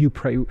says, will you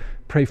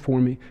pray for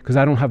me? Because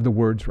I don't have the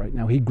words right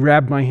now. He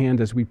grabbed my hand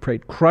as we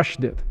prayed,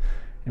 crushed it,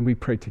 and we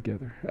prayed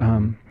together.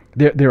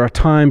 There are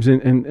times,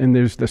 and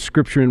there's the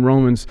scripture in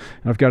Romans,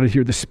 and I've got it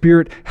here, the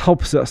Spirit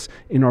helps us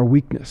in our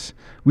weakness.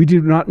 We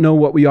do not know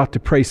what we ought to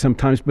pray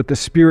sometimes, but the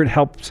Spirit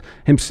helps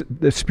him.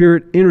 The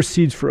Spirit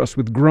intercedes for us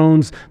with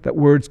groans that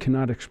words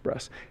cannot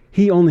express.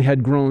 He only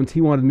had groans.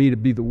 He wanted me to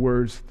be the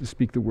words, to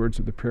speak the words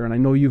of the prayer. And I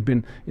know you've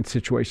been in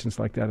situations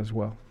like that as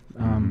well.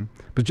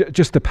 But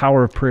just the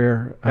power of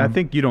prayer. I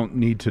think you don't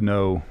need to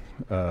know,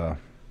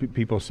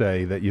 people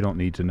say that you don't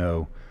need to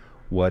know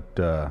what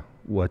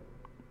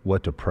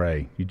to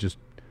pray. You just,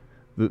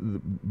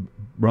 the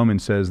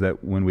Romans says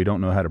that when we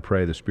don't know how to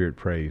pray, the Spirit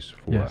prays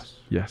for us.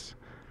 Yes.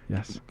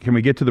 Can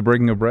we get to the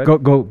breaking of bread?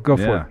 Go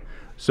for it.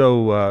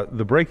 So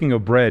the breaking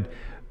of bread,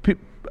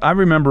 I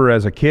remember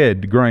as a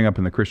kid growing up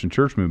in the Christian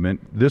church movement,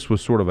 this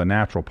was sort of a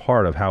natural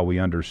part of how we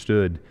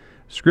understood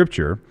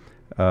Scripture.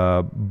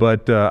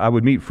 But I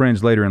would meet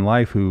friends later in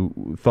life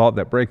who thought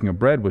that breaking of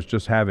bread was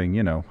just having,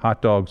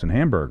 hot dogs and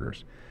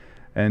hamburgers.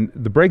 And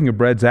the breaking of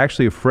bread is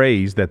actually a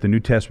phrase that the New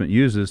Testament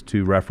uses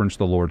to reference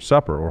the Lord's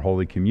Supper or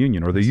Holy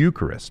Communion or the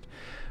Eucharist.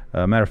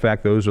 Matter of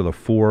fact, those are the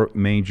 4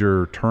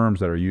 major terms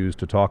that are used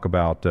to talk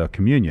about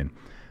communion: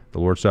 the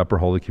Lord's Supper,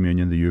 Holy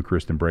Communion, the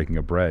Eucharist, and breaking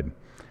of bread.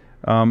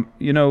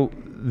 The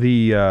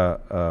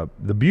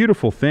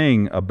beautiful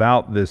thing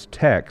about this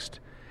text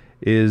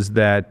is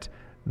that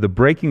the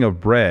breaking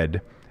of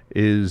bread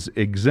is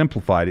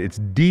exemplified. It's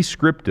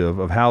descriptive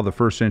of how the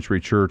first century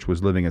church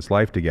was living its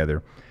life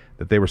together,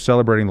 that they were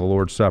celebrating the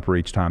Lord's Supper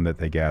each time that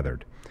they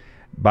gathered.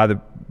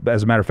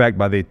 As a matter of fact,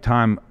 by the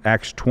time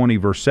Acts 20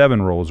 verse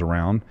 7 rolls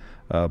around,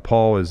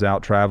 Paul is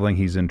out traveling.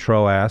 He's in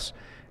Troas,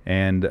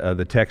 and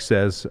the text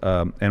says,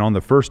 and on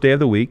the first day of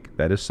the week,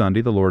 that is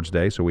Sunday, the Lord's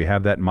Day, so we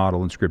have that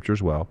model in Scripture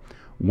as well,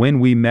 when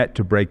we met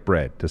to break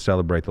bread, to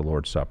celebrate the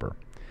Lord's Supper.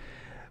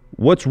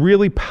 What's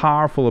really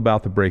powerful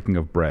about the breaking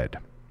of bread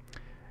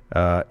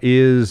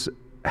is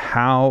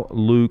how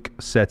Luke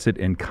sets it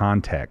in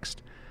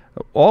context.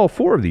 All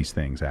four of these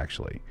things,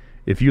 actually.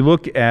 If you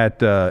look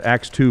at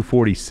Acts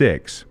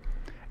 2:46,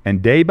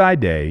 and day by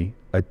day,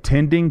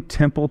 attending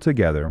temple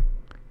together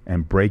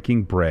and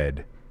breaking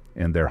bread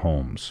in their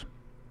homes.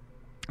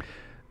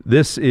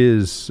 This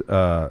is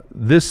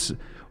this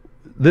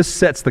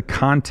sets the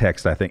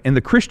context, I think. In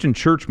the Christian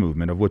church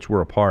movement, of which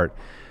we're a part,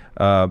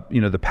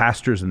 the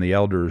pastors and the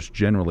elders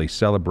generally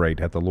celebrate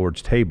at the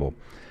Lord's table,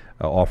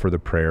 offer the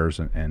prayers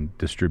and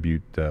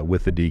distribute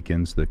with the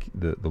deacons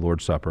the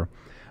Lord's Supper.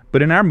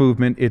 But in our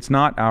movement, it's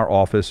not our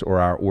office or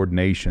our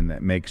ordination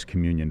that makes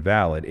communion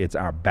valid. It's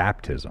our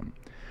baptism,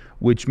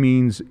 which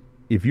means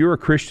if you're a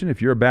Christian,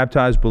 if you're a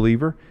baptized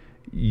believer,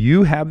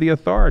 you have the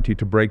authority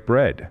to break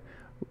bread.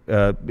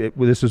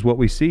 This is what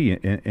we see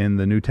in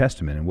the New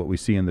Testament and what we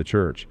see in the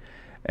church.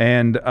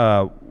 And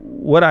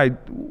what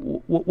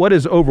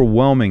is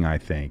overwhelming, I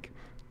think,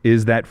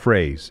 is that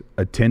phrase,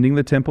 attending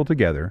the temple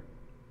together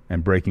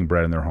and breaking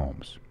bread in their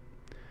homes.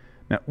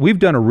 Now, we've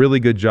done a really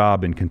good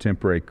job in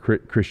contemporary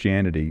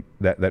Christianity,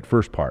 that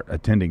first part,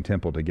 attending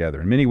temple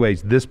together. In many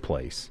ways, this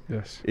place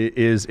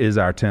is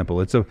our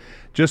temple.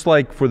 Just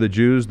like for the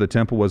Jews, the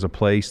temple was a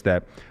place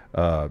that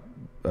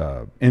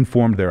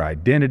informed their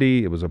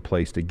identity. It was a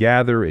place to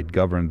gather. It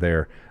governed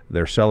their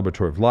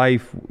celebratory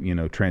life,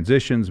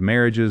 transitions,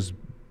 marriages,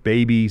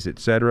 babies,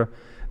 etc.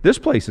 This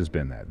place has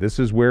been that. This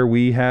is where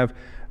we have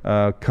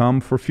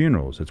come for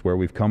funerals. It's where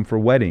we've come for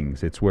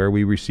weddings. It's where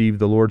we received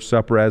the Lord's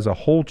Supper as a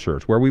whole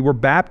church, where we were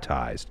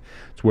baptized.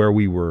 It's where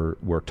we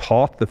were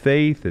taught the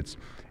faith.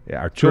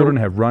 Our children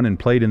have run and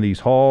played in these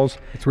halls.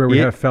 It's where we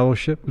have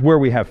fellowship. Where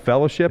we have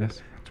fellowship.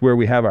 Yes. It's where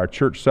we have our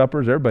church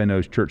suppers. Everybody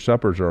knows church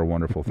suppers are a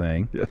wonderful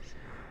thing. Yes.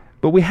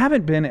 But we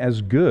haven't been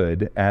as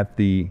good at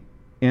the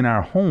in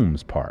our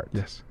homes part.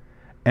 Yes.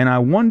 And I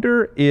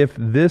wonder if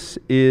this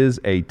is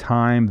a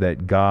time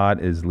that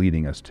God is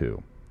leading us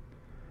to.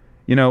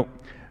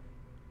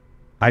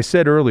 I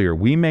said earlier,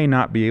 we may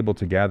not be able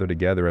to gather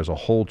together as a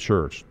whole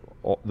church,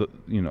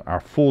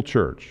 our full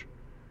church,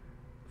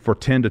 for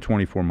 10 to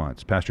 24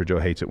 months. Pastor Joe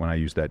hates it when I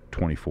use that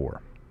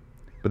 24.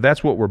 But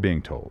that's what we're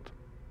being told.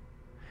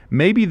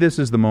 Maybe this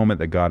is the moment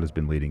that God has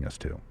been leading us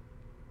to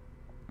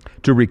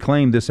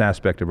reclaim this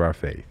aspect of our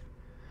faith,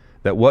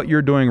 that what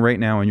you're doing right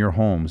now in your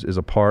homes is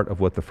a part of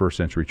what the first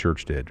century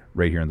church did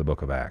right here in the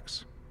book of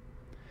Acts.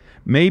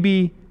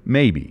 Maybe,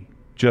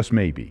 just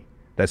maybe,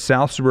 that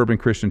South Suburban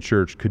Christian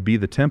Church could be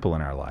the temple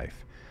in our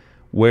life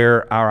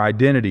where our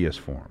identity is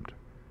formed.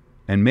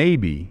 And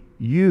maybe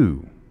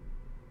you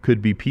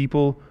could be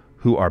people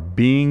who are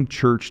being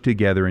church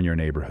together in your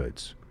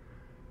neighborhoods,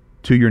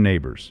 to your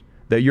neighbors,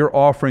 that you're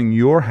offering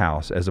your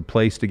house as a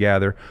place to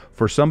gather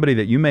for somebody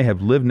that you may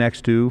have lived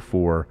next to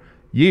for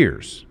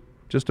years,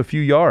 just a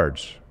few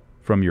yards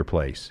from your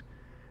place.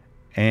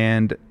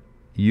 And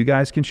you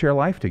guys can share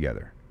life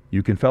together.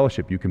 You can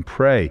fellowship. You can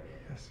pray.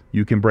 Yes.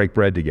 You can break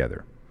bread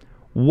together.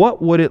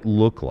 What would it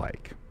look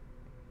like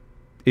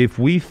if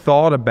we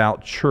thought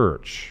about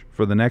church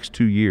for the next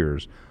 2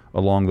 years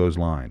along those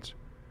lines?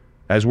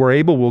 As we're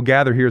able, we'll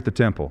gather here at the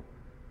temple,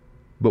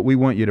 but we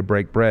want you to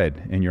break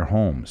bread in your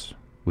homes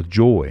with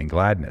joy and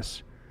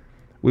gladness.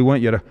 We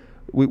want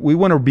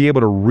to be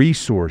able to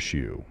resource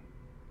you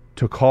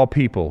to call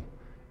people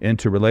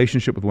into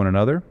relationship with one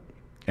another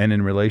and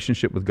in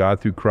relationship with God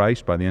through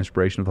Christ by the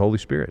inspiration of the Holy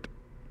Spirit.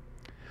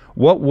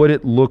 What would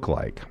it look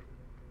like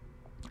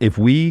if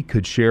we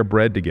could share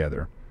bread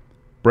together,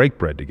 break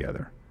bread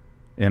together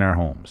in our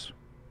homes?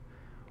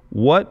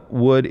 What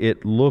would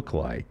it look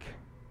like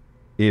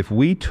if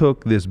we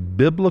took this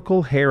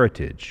biblical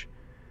heritage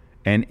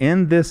and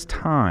in this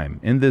time,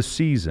 in this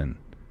season,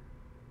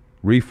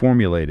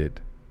 reformulated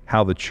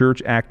how the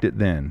church acted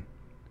then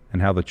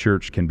and how the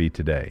church can be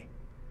today?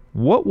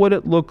 What would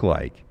it look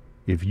like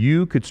if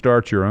you could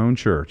start your own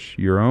church,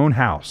 your own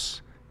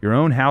house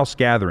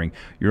gathering,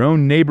 your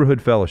own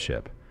neighborhood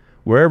fellowship,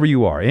 wherever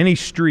you are, any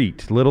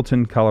street,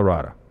 Littleton,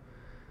 Colorado,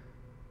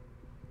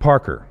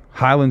 Parker,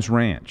 Highlands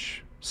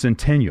Ranch,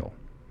 Centennial.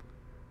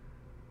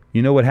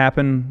 You know what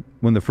happened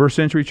when the first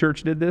century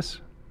church did this?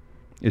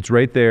 It's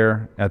right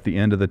there at the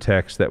end of the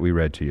text that we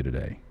read to you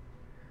today.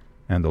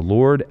 And the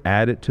Lord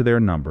added to their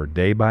number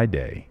day by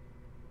day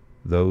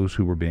those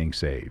who were being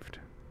saved.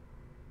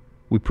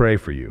 We pray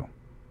for you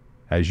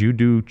as you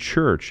do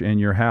church in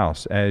your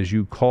house, as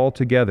you call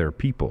together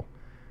people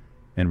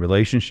in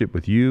relationship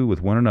with you,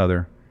 with one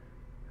another,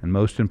 and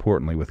most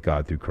importantly with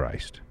God through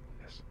Christ.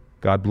 Yes.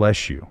 God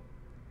bless you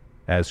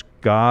as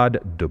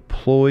God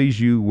deploys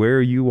you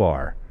where you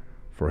are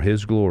for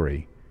His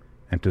glory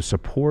and to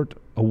support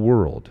a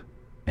world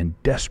in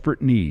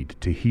desperate need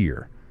to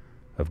hear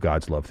of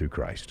God's love through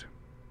Christ.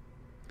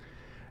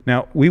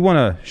 Now, we want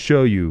to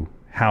show you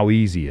how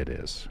easy it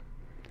is,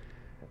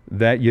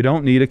 that you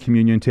don't need a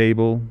communion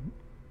table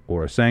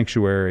or a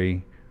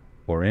sanctuary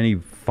or any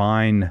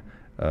fine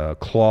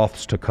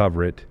cloths to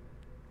cover it.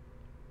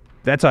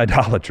 That's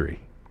idolatry.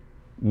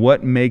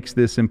 What makes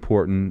this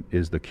important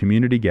is the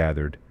community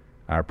gathered,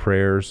 our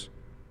prayers,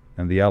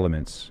 and the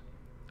elements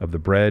of the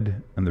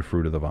bread and the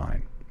fruit of the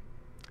vine.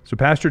 So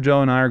Pastor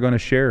Joe and I are going to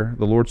share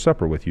the Lord's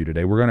Supper with you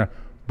today. We're going to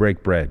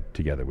break bread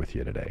together with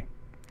you today.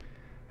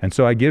 And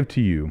so I give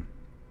to you,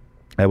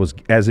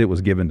 as it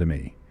was given to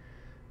me,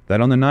 that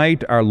on the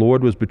night our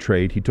Lord was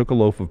betrayed, he took a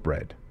loaf of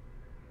bread.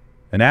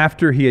 And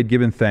after he had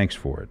given thanks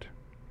for it,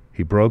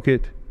 he broke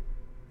it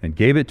and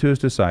gave it to his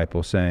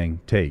disciples, saying,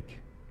 "Take,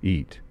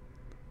 eat.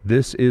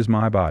 This is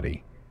my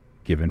body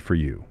given for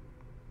you.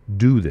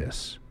 Do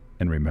this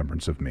in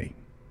remembrance of me."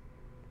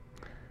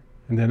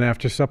 And then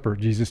after supper,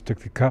 Jesus took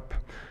the cup.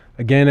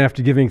 Again,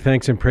 after giving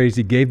thanks and praise,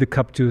 he gave the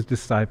cup to his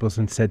disciples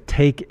and said,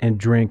 "Take and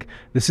drink.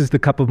 This is the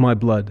cup of my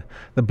blood,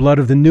 the blood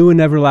of the new and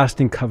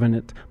everlasting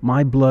covenant.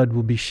 My blood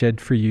will be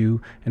shed for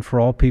you and for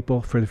all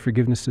people for the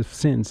forgiveness of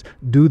sins.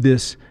 Do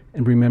this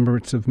in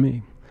remembrance of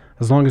me."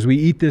 As long as we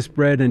eat this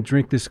bread and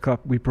drink this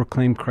cup, we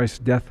proclaim Christ's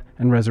death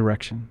and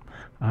resurrection.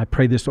 I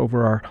pray this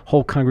over our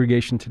whole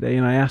congregation today,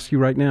 and I ask you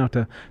right now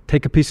to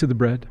take a piece of the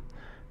bread,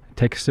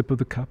 take a sip of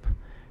the cup,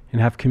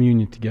 and have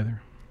communion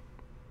together.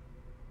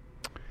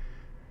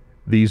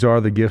 These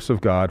are the gifts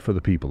of God for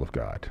the people of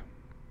God.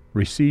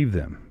 Receive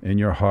them in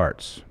your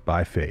hearts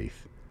by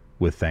faith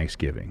with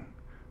thanksgiving.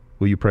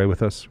 Will you pray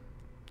with us?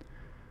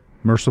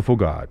 Merciful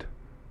God,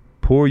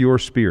 pour your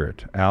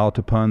Spirit out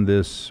upon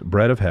this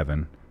bread of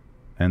heaven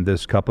and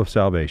this cup of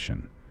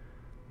salvation,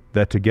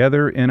 that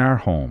together in our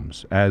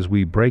homes, as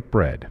we break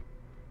bread,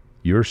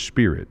 your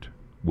Spirit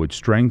would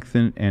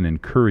strengthen and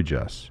encourage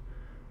us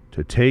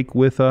to take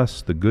with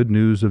us the good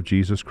news of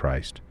Jesus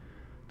Christ,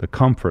 the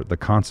comfort, the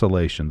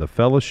consolation, the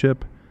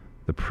fellowship,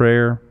 the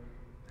prayer,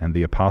 and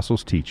the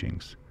apostles'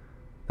 teachings,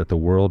 that the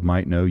world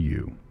might know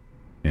you.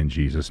 In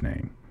Jesus'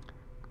 name.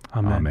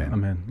 Amen. Amen.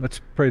 Amen.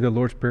 Let's pray the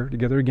Lord's Prayer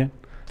together again,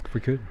 if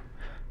we could.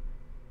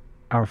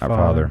 Our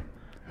Father,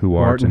 who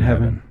art in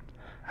heaven,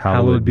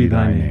 hallowed be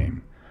thy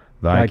name.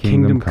 Thy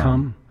kingdom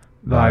come,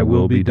 thy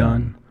will be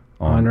done,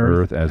 on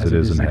earth as it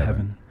is in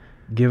heaven.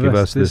 Give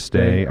us this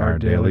day our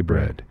daily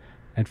bread,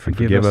 and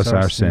forgive us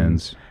our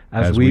sins,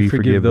 as we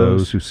forgive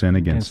those who sin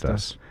against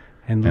us.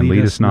 And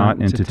lead us not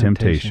into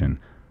temptation,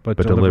 but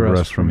deliver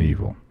us from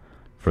evil.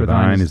 For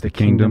thine is the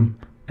kingdom,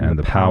 and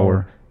the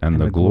power, and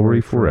the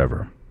glory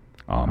forever.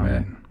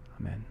 Amen.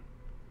 Amen.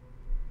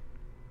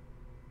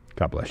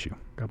 God bless you.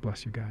 God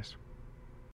bless you guys.